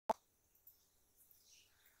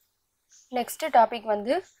Next topic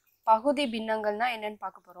வந்து பகுதி பின்னங்கள்னா என்னன்னு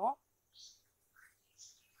பார்க்க போறோம்.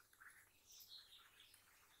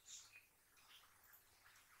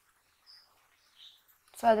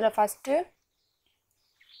 ஸோ அதில் ஃபஸ்ட்டு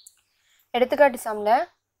எடுத்துக்காட்டு சம்ல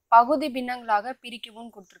பகுதி பின்னங்களாக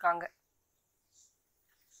பிரிக்கவும் கொடுத்துருக்காங்க.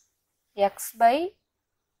 X by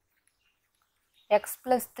X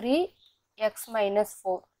plus 3 X minus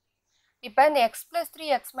 4. இப்போ இந்த X plus 3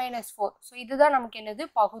 X minus 4, so இதுதான் நமக்கு என்னது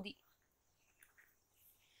பகுதி.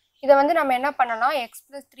 இதை வந்து நம்ம என்ன பண்ணலாம், X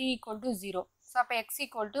plus 3 equal to 0. So அப்போ எக்ஸ்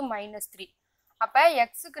ஈக்குவல் டு மைனஸ் 3. அப்போ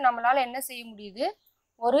எக்ஸுக்கு நம்மளால் என்ன செய்ய முடியுது,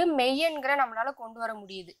 ஒரு மெய்யெண்கிற நம்மளால் கொண்டு வர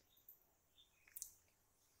முடியுது.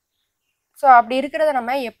 ஸோ அப்படி இருக்கிறத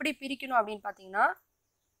நம்ம எப்படி பிரிக்கணும் அப்படின்னு பார்த்தீங்கன்னா,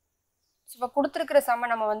 இப்போ கொடுத்துருக்கிற சம்மை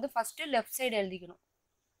நம்ம வந்து ஃபஸ்ட்டு லெஃப்ட் சைடு எழுதிக்கணும்.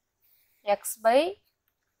 X by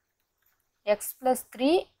X plus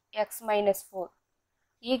 3 X minus 4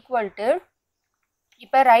 equal to,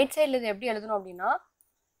 இப்போ ரைட் சைடில் இது எப்படி எழுதணும் அப்படின்னா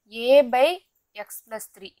ஏ பை எக்ஸ் ப்ளஸ்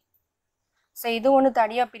 3. ஸோ இது ஒன்று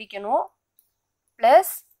தனியாக பிரிக்கணும்,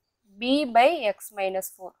 plus B by X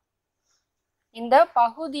minus 4. இந்த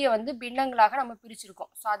பகுதியை வந்து பின்னங்களாக நம்ம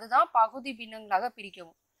பிரிச்சிருக்கோம். ஸோ அதுதான் பகுதி பின்னங்களாக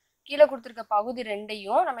பிரிக்கவும். கீழே கொடுத்துருக்க பகுதி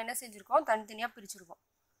ரெண்டையும் நம்ம என்ன செஞ்சுருக்கோம், தனித்தனியாக பிரிச்சிருக்கோம்.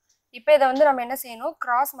 இப்போ இதை வந்து நம்ம என்ன செய்யணும்,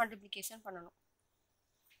 கிராஸ் மல்டிப்ளிகேஷன் பண்ணணும்.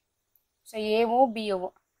 ஸோ ஏவும் பியும்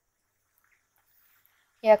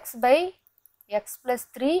X by X plus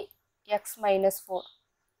 3 X minus 4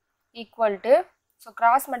 equal to, so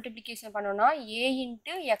cross multiplication பண்ணோன்னா A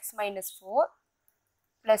into X minus 4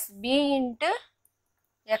 plus B into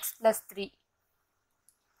X plus 3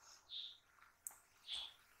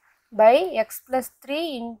 by x plus 3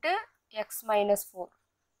 into x minus 4.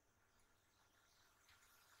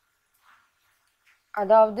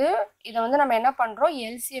 அதாவது இதை வந்து நம்ம என்ன பண்ணுறோம்,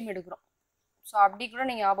 எல்சிஎம் எடுக்கிறோம். ஸோ அப்படி கூட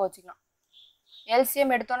நீங்கள் ஞாபகம் வச்சுக்கலாம்.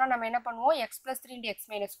 எல்சிஎம் எடுத்தோன்னா நம்ம என்ன பண்ணுவோம், X plus 3 into X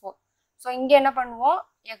minus 4. So இங்கே என்ன பண்ணுவோம்,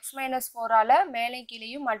 எக்ஸ் மைனஸ் 4ஆல் மேலே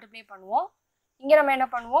கீழேயும் மல்டிப்ளை பண்ணுவோம். இங்கே நம்ம என்ன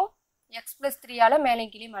பண்ணுவோம், எக்ஸ் ப்ளஸ் 3ஆல் மேலே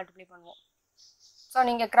கீழேயும் மல்டிப்ளை பண்ணுவோம். ஸோ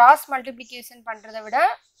நீங்கள் கிராஸ் மல்டிப்ளிகேஷன் பண்ணுறதை விட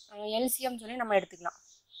எல்சிஎம் சொல்லி நம்ம எடுத்துக்கலாம்.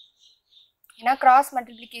 ஏன்னா கிராஸ்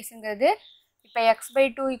மல்டிப்ளிகேஷனுங்கிறது இப்போ X by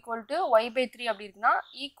 2 equal to Y by 3 அப்படி இருக்குன்னா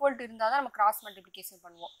ஈக்குவல் டு இருந்தால் தான் நம்ம கிராஸ் மல்டிப்ளிகேஷன்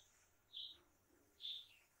பண்ணுவோம்.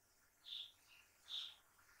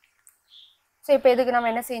 ஸோ இப்போ இதுக்கு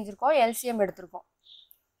நம்ம என்ன செஞ்சுருக்கோம், எல்சிஎம் எடுத்திருக்கோம்.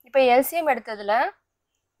 இப்போ எல்சிஎம் எடுத்ததில்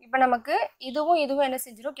இப்போ நமக்கு இதுவும் இதுவும் என்ன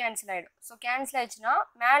செஞ்சிடும், கேன்சல் ஆகிடும். ஸோ கேன்சல் ஆயிடுச்சுன்னா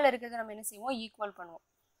மேலே இருக்கிறத நம்ம என்ன செய்வோம், ஈக்குவல் பண்ணுவோம்.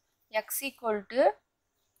 X equal to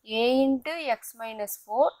A into X minus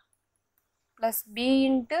 4 plus B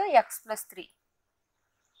into X plus 3.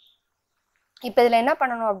 இப்போ இதில் என்ன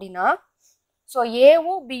பண்ணணும் அப்படின்னா, ஸோ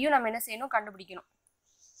ஏவும் பியும் நம்ம என்ன செய்யணும், கண்டுபிடிக்கணும்.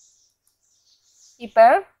 இப்போ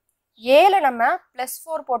ஏல நம்ம ப்ளஸ்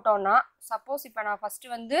 4 போட்டோம்னா, சப்போஸ் இப்போ நான்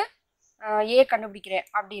ஃபஸ்ட்டு வந்து ஏ கண்டுபிடிக்கிறேன்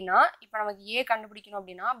அப்படின்னா, இப்போ நமக்கு ஏ கண்டுபிடிக்கணும்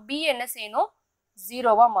அப்படின்னா பி என்ன செய்யணும்,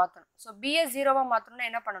 0வாக மாற்றணும். ஸோ பியை 0வாக மாற்றணும்னா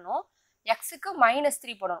என்ன பண்ணணும், எக்ஸுக்கு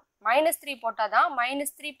 -3 போடணும். -3 போட்டால் தான்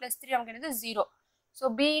 -3 + 3 நமக்கு என்னது 0. ஸோ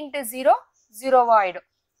பி இன்ட்டு 0 0வாக ஆகிடும்.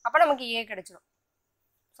 அப்போ நமக்கு ஏ கிடச்சிடும்.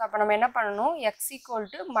 ஸோ அப்போ நம்ம என்ன பண்ணணும், எக்ஸ் ஈக்குவல்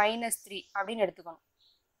டு -3 அப்படின்னு எடுத்துக்கணும்.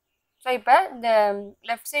 ஸோ இப்போ இந்த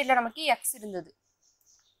லெஃப்ட் சைடில் நமக்கு எக்ஸ் இருந்தது.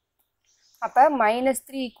 அப்போ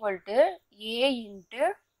 -3 ஈக்குவல் டு ஏ இன்ட்டு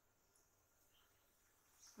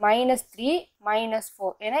 -3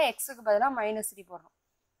 -4, ஏன்னா எக்ஸுக்கு பதிலாக -3 போடணும்,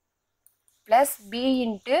 plus B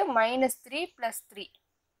into -3 + 3.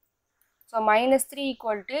 So -3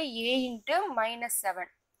 equal to A into -7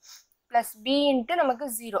 plus B into நமக்கு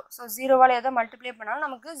 0. ஸோ 0வால் எதை மல்டிப்ளை பண்ணாலும்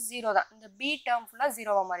நமக்கு 0 தான். இந்த பி டேர்ம் ஃபுல்லாக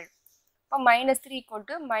 0வாக மாறிடும். இப்போ -3 ஈக்குவல்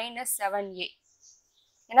டு -7a,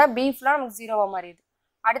 ஏன்னா பி ஃபுல்லாக நமக்கு 0வாக மாறிடுது.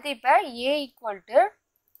 அடுத்து இப்போ ஏ ஈக்குவல் டு,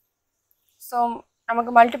 ஸோ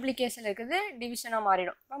நமக்கு மல்டிப்ளிகேஷன் இருக்குது, டிவிஷனாக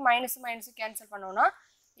மாறிடும். இப்போ மைனஸு கேன்சல் பண்ணோன்னா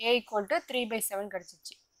ஏ ஈக்குவல் டு 3/7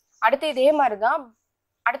 கிடச்சிச்சு. அடுத்து இதே மாதிரி தான்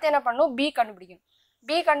அடுத்து என்ன பண்ணணும், பி கண்டுபிடிக்கணும்.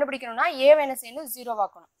 பி கண்டுபிடிக்கணும்னா ஏவை என்ன செய்யணும்,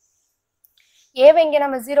 0வாக்கணும். ஏவை இங்கே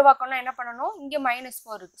நம்ம 0வாக்கணும்னா என்ன பண்ணணும், இங்கே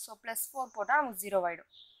 -4 இருக்குது. ஸோ +4 போட்டால் நமக்கு 0 ஆகிடும்.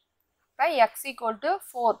 இப்போ எக்ஸ் ஈக்குவல் டு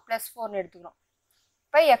 4 + 4ன்னு எடுத்துக்கிறோம்.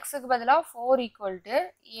 இப்போ எக்ஸுக்கு பதிலாக 4 equal to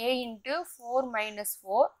A into 4 -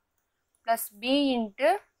 4 plus B into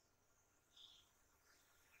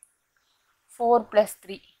 4 +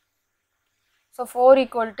 3. So 4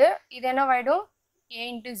 equal to இது என்னவாயிடும், A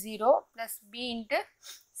into 0 plus B into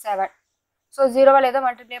 7. So 0வால் எதை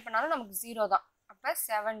மல்டிப்ளை பண்ணாலும் நமக்கு 0 தான். அப்போ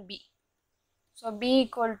 7b. So b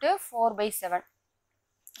equal to 4/7.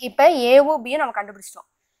 இப்போ ஏவும் பியும் நம்ம கண்டுபிடிச்சிட்டோம்.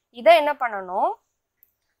 இதை என்ன பண்ணணும்,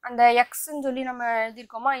 அந்த எக்ஸ்ன்னு சொல்லி நம்ம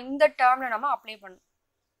எழுதியிருக்கோமா, இந்த டேர்மில் நம்ம அப்ளை பண்ணணும்.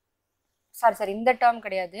 சாரி இந்த டேர்ம்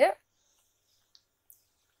கிடையாது,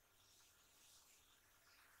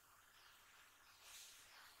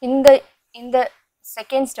 இந்த இந்த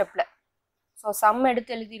செகண்ட் ஸ்டெப்பில். ஸோ சம்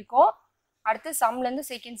எடுத்து எழுதியிருக்கோம், அடுத்து சம்லேருந்து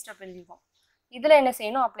செகண்ட் ஸ்டெப் எழுதியிருக்கோம். இதில் என்ன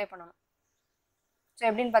செய்யணும், அப்ளை பண்ணணும். ஸோ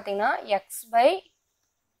எப்படின்னு பார்த்தீங்கன்னா X by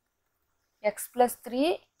X plus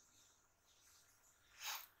 3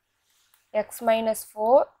 X minus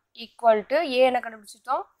 4 equal to ஏ என்ன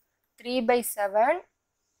கண்டுபிடிச்சிட்டோம், 3/7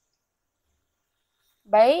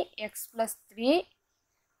 பை எக்ஸ் ப்ளஸ் 3.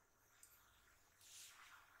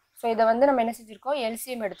 ஸோ இதை வந்து நம்ம என்ன செஞ்சுருக்கோம்,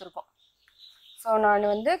 எல்சிஎம் எடுத்திருக்கோம். ஸோ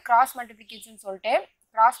நான் வந்து கிராஸ் மல்டிப்ளிகேஷன் சொல்லிட்டேன்,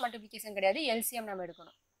 கிராஸ் மல்டிப்ளிகேஷன் கிடையாது, எல்சிஎம் நம்ம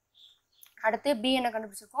எடுக்கணும். அடுத்து பி என்ன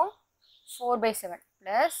கண்டுபிடிச்சிருக்கோம், 4/7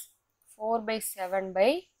 ப்ளஸ் 4/7 பை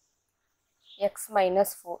எக்ஸ்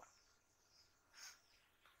மைனஸ் 4.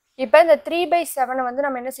 இப்போ இந்த 3/7 வந்து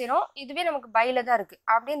நம்ம என்ன செய்யறோம், இதுவே நமக்கு பையில் தான் இருக்குது,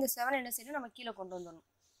 அப்படியே இந்த 7 என்ன செய்யணும், நம்ம கீழே கொண்டு வந்துடணும்.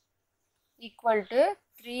 Equal to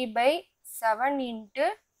 3/7 into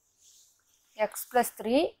X plus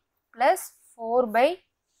 3 plus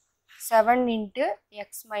 4/7 into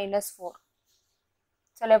X minus 4.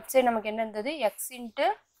 So left side நமக்கு என்ன இருந்தது, X into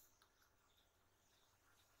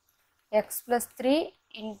X plus 3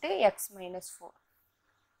 into X minus 4.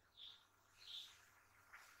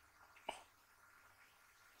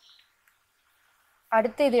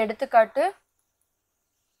 அடுத்து இது எடுத்துக்காட்டு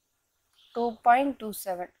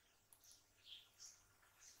 2.27.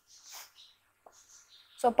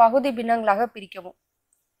 ஸோ பகுதி பின்னங்களாக பிரிக்கவும்.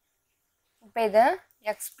 இப்போ இதை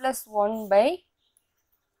X plus 1 by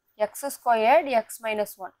X squared X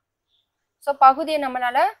minus 1. So பகுதியை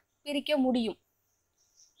நம்மளால் பிரிக்க முடியும்.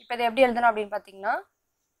 இப்போ இதை எப்படி எழுதணும் அப்படின்னு பார்த்தீங்கன்னா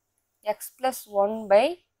X plus 1 by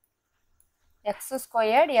X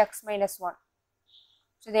squared X minus 1.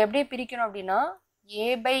 So இதை எப்படி பிரிக்கணும் அப்படின்னா a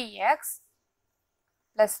by X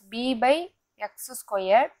plus B by X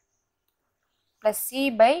squared plus C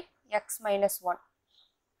by X minus 1.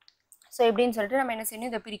 So எப்படின்னு சொல்லிட்டு நம்ம என்ன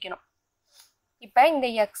செய்யணும், இதை பிரிக்கணும். இப்போ இந்த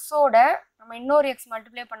எக்ஸோட நம்ம இன்னொரு எக்ஸ்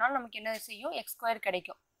மல்டிப்ளை பண்ணாலும் நமக்கு என்ன செய்யும், எக்ஸ் ஸ்கொயர்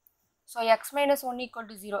கிடைக்கும். So X minus 1 equal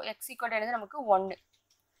to 0, X equal to நமக்கு 1.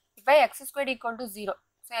 இப்போ X square equal to 0.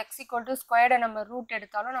 So X equal to ஸ்கொயர்டை நம்ம ரூட்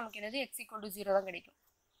எடுத்தாலும் நமக்கு என்னது, எக்ஸ் ஈக்குவல் டு 0 தான் கிடைக்கும்.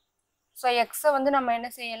 ஸோ எக்ஸை வந்து நம்ம என்ன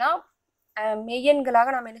செய்யலாம், மெய்யன்களாக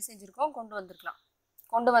நம்ம என்ன செஞ்சுருக்கோம், கொண்டு வந்திருக்கலாம்,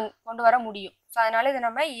 கொண்டு வர முடியும். ஸோ அதனால இதை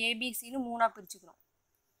நம்ம ஏபிசின்னு 3ஆக பிரிச்சுக்கணும்.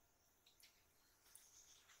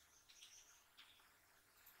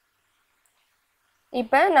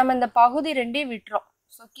 இப்போ நம்ம இந்த பகுதி 2ஐயும் விட்டுறோம்.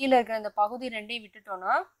 ஸோ கீழே இருக்கிற இந்த பகுதி 2ஐயும்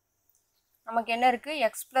விட்டுட்டோம்னா நமக்கு என்ன இருக்குது,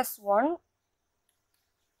 எக்ஸ் ப்ளஸ் 1.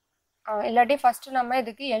 இல்லாட்டி ஃபஸ்ட்டு நம்ம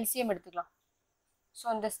இதுக்கு எல்சிஎம் எடுத்துக்கலாம். ஸோ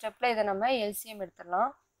இந்த ஸ்டெப்பில் இதை நம்ம எல்சிஎம்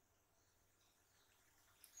எடுத்துடலாம்.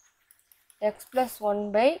 X plus 1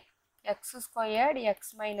 by X squared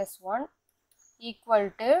X minus 1 equal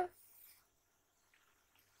to,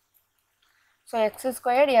 so X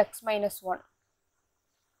squared X minus 1.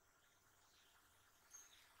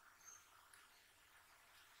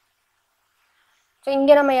 So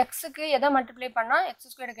இங்கே நம்ம எக்ஸுக்கு எதை மல்டிப்ளை பண்ணால் எக்ஸ்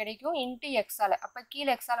ஸ்கொயர் கிடைக்கும், இன்ட்டு எக்ஸால். அப்போ கீழே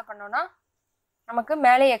எக்ஸால் பண்ணோன்னா நமக்கு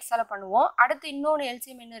மேலே எக்ஸால் பண்ணுவோம். அடுத்து இன்னொன்று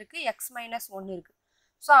எல்சிஎம் என்ன இருக்குது, எக்ஸ் மைனஸ் 1 இருக்குது.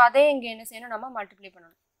 ஸோ அதே இங்கே என்ன செய்யணும், நம்ம மல்டிப்ளை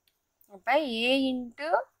பண்ணணும். அப்போ ஏ இன்ட்டு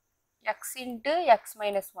எக்ஸ்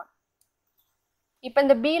மைனஸ் 1. இப்போ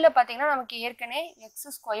இந்த பியில் பார்த்தீங்கன்னா நமக்கு ஏற்கனவே எக்ஸ்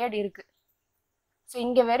ஸ்கொயர்டு இருக்குது. ஸோ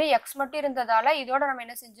இங்கே வெறும் எக்ஸ் மட்டும் இருந்ததால் இதோட நம்ம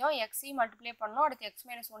என்ன செஞ்சோம், எக்ஸையும் மல்டிப்ளை பண்ணோம், அடுத்து எக்ஸ்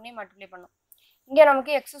மைனஸ் 1ஐயும் மல்டிப்ளை பண்ணோம். இங்கே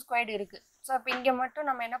நமக்கு எக்ஸ் ஸ்கொயர்டு இருக்குது. ஸோ இப்போ இங்கே மட்டும்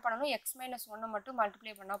நம்ம என்ன பண்ணணும், எக்ஸ் மைனஸ் 1 மட்டும்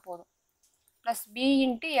மல்டிப்ளை பண்ணால் போதும். Plus B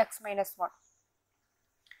into X minus 1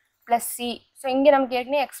 plus C. So இங்கே நமக்கு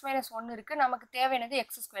ஏற்கனவே எக்ஸ் மைனஸ் 1 இருக்குது, நமக்கு தேவையானது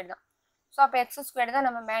எக்ஸ் ஸ்கொயர் தான். ஸோ அப்போ எக்ஸ் ஸ்கொயர் தான்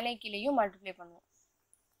நம்ம மேலே கீழேயும் மல்டிப்ளை பண்ணுவோம்.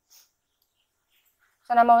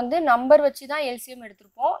 ஸோ நம்ம வந்து நம்பர் வச்சு தான் எல்சிஎம்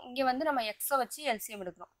எடுத்திருப்போம், இங்கே வந்து நம்ம எக்ஸை வச்சு எல்சிஎம்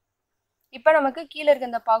எடுக்கிறோம். இப்போ நமக்கு கீழே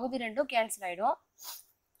இருக்க இந்த பகுதி 2ம் கேன்சல் ஆகிடும்.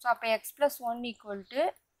 ஸோ அப்போ X plus 1 equal to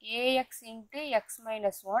ax into X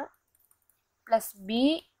minus 1 plus B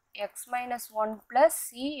X minus 1 plus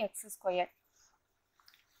C X square.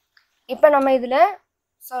 இப்போ நம்ம இதில்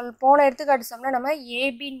போன எடுத்துக்காட்டு சொன்னால் நம்ம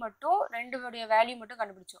ஏபின்னு மட்டும் 2 வேல்யூ மட்டும்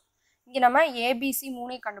கண்டுபிடிச்சோம். இங்கே நம்ம ஏபிசி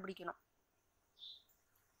 3ஐயும் கண்டுபிடிக்கணும்.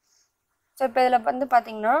 ஸோ இப்போ இதில் வந்து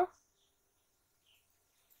பார்த்தீங்கன்னா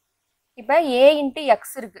இப்போ ஏ இன்ட்டு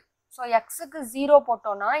எக்ஸ் இருக்குது. ஸோ எக்ஸுக்கு 0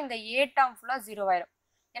 போட்டோன்னா இந்த ஏ டேர்ம் ஃபுல்லாக 0 ஆயிடும்.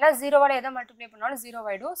 ஏன்னா 0வால் எதை மல்டிப்ளை பண்ணாலும் 0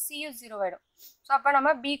 ஆகிடும், சியும் 0 ஆகிடும். ஸோ அப்போ நம்ம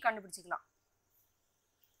பி கண்டுபிடிச்சிக்கலாம்.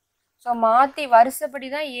 ஸோ மாற்றி வரிசைப்படி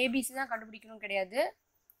தான் ஏபிசி தான் கண்டுபிடிக்கணும் கிடையாது,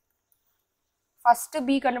 ஃபஸ்ட்டு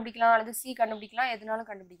பி கண்டுபிடிக்கலாம் அல்லது சி கண்டுபிடிக்கலாம், எதுனாலும்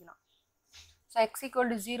கண்டுபிடிக்கலாம். ஸோ எக்ஸ்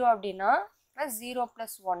ஈக்குவல் டு 0 அப்படின்னா plus 0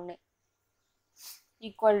 plus 1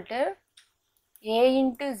 equal to A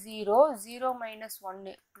into 0 0 minus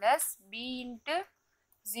 1 plus B into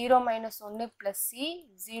 0 minus 1 plus C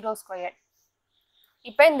 0 square.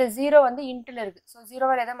 இப்போ இந்த 0 வந்து இன்ட்டில் இருக்குது. ஸோ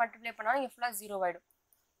 0வால் எதை மல்டிப்ளை பண்ணாலும் இங்கே ஃபுல்லாக 0 ஆகிடும்.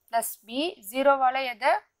 ப்ளஸ் பி 0வால்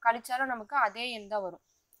எதை கழிச்சாலும் நமக்கு அதே எண் தான் வரும்.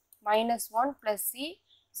 -1 ப்ளஸ் சி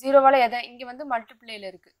 0வால் எதை இங்கே வந்து மல்டிப்ளையில்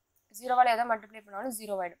இருக்குது. 0வால் எதை மல்டிப்ளை பண்ணாலும்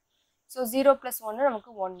 0 ஆகிடும். ஸோ 0 + 1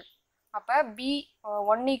 நமக்கு 1. அப்போ பி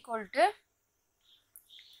 1 =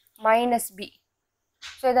 -b.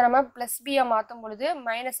 ஸோ இதை நம்ம ப்ளஸ் பியை மாற்றும் பொழுது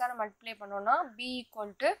மைனஸால் மல்டிப்ளை பண்ணோம்னா b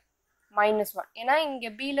 = -1. ஏன்னா இங்கே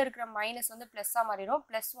பியில் இருக்கிற மைனஸ் வந்து ப்ளஸ்ஸாக மாறிடும்,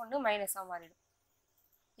 +1 மைனஸாக மாறிடும்.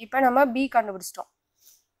 இப்போ நம்ம b கண்டுபிடிச்சிட்டோம்.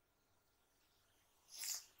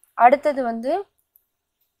 அடுத்தது வந்து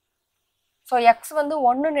ஸோ எக்ஸ் வந்து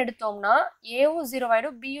 1ன்னு எடுத்தோம்னா ஏவும் 0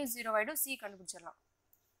 ஆகிடும், பியும் 0 ஆகிடும், சி கண்டுபிடிச்சிடலாம்.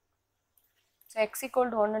 ஸோ எக்ஸ் =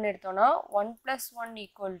 1ன்னு எடுத்தோம்னா 1 + 1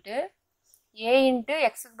 = a ×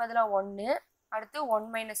 எக்ஸுக்கு பதிலாக 1, அடுத்து 1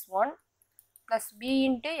 - 1 ப்ளஸ் b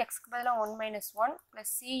 × எக்ஸுக்கு பதிலாக 1 - 1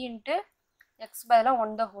 ப்ளஸ் c × எக்ஸ் பதிலாக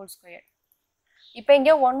 1² இப்போ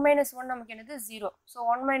இங்கே 1 - 1 நமக்கு என்னது 0. ஸோ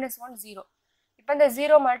 1 - 1 0. இப்போ இந்த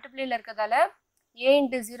 0 மல்டிப்ளையில் இருக்கிறதால a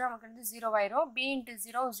 × 0 நமக்கு வந்து 0 ஆயிடும், b ×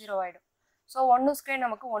 0 0 ஆகிடும். ஸோ 1²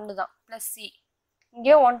 நமக்கு 1 தான் ப்ளஸ் சி.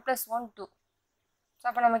 இங்கே 1 + 1 2. ஸோ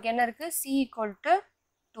அப்போ நமக்கு என்ன இருக்குது? c =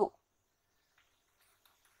 2.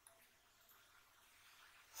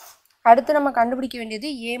 அடுத்து நம்ம கண்டுபிடிக்க வேண்டியது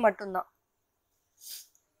a மட்டும்தான்.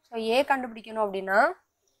 ஸோ a கண்டுபிடிக்கணும் அப்படின்னா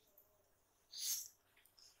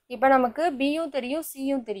இப்போ நமக்கு பியும் தெரியும்,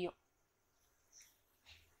 சியும் தெரியும்.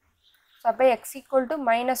 ஸோ அப்போ எக்ஸ் =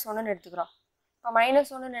 -1ன்னு எடுத்துக்கிறோம். இப்போ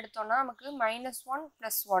 -1ன்னு எடுத்தோம்னா நமக்கு -1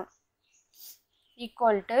 + 1 =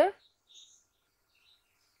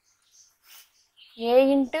 a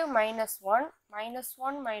 × -1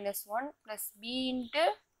 -1 - 1 plus b ×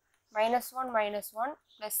 -1 - 1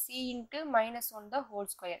 plus c ×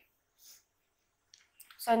 -1².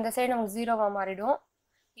 So இந்த சைடு நமக்கு 0வாக மாறிடும்.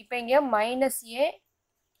 இப்போ இங்கே -a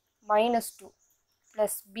 -2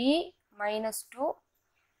 plus b -2.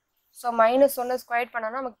 So -1 square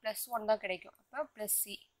பண்ணோன்னா நமக்கு +1 தான் கிடைக்கும். அப்போ ப்ளஸ் c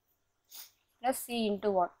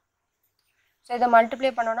 × 1. ஸோ இதை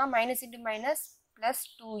மல்டிப்ளை பண்ணோன்னா -× plus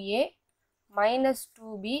 2a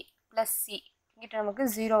 -2b plus c. இங்கிட்ட நமக்கு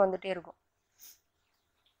 0 வந்துட்டே இருக்கும்.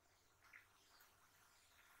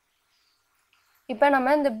 இப்போ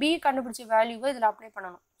நம்ம இந்த b கண்டுபிடிச்ச வேல்யூவை இதில் அப்ளை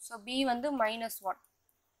பண்ணணும். ஸோ b வந்து -1.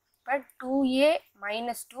 இப்போ 2a -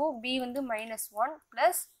 2, b வந்து -1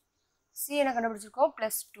 ப்ளஸ் c என்ன கண்டுபிடிச்சிருக்கோம்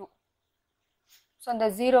 +2. ஸோ இந்த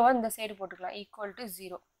 0வை இந்த சைடு போட்டுக்கலாம் =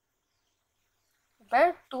 0. இப்போ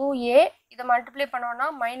 2a இதை மல்டிப்ளை பண்ணோன்னா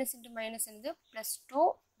 -× என்னது +2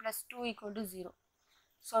 + 2 = 0.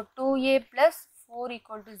 So 2a + 4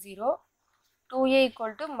 = 0. 2a =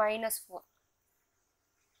 -4.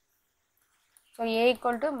 So a =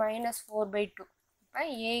 -4/2. இப்போ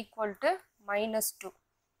a = -2.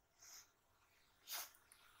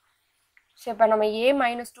 ஸோ இப்போ நம்ம a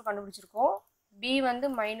 -2 கண்டுபிடிச்சிருக்கோம், b வந்து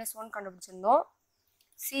 -1 கண்டுபிடிச்சிருந்தோம்,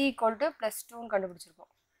 c = +2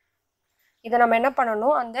 கண்டுபிடிச்சிருக்கோம். இதை நம்ம என்ன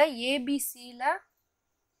பண்ணணும்? அந்த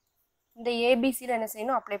ஏபிசியில் என்ன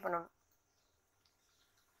செய்யணும்? அப்ளை பண்ணணும்.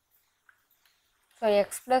 ஸோ x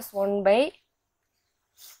 + 1/x²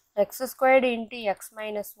 × x -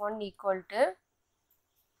 1 =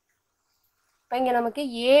 இப்போ இங்கே நமக்கு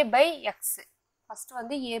a/x. ஃபஸ்ட்டு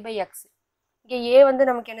வந்து a/x. இங்கே a வந்து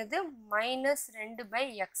நமக்கு என்னது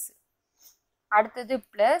 -2/x. அடுத்தது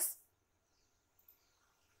ப்ளஸ்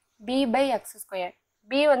b/x².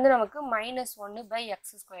 b வந்து நமக்கு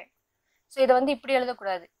 -1/x². ஸோ இதை வந்து இப்படி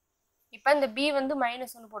எழுதக்கூடாது. இப்போ இந்த b வந்து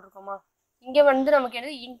 -1 போட்டிருக்கோமா, இங்கே வந்து நமக்கு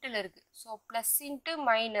என்னது இன்ட்டில் இருக்குது. So plus ×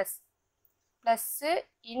 minus plus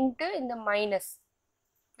into இந்த மைனஸ்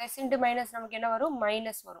ப்ளஸ் இன்ட்டு மைனஸ் நமக்கு என்ன வரும்?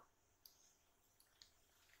 மைனஸ் வரும்.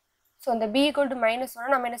 ஸோ இந்த b =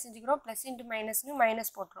 -1 நம்ம என்ன செஞ்சுக்கிறோம்? ப்ளஸ் இன்ட்டு மைனஸ்னு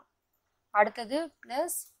மைனஸ் போட்டுரும். அடுத்தது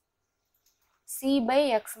ப்ளஸ்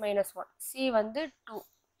c/x - 1. c வந்து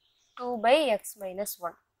 2/x -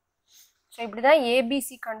 1. ஸோ இப்படி தான்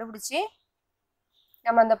ஏபிசி கண்டுபிடிச்சி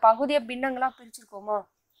நம்ம அந்த பகுதியை பின்னங்களாக பிரிச்சுருக்கோமோ,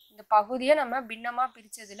 இந்த பகுதியை நம்ம பின்னமாக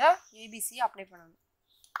பிரித்ததில் ஏபிசியை அப்ளை பண்ணணும்.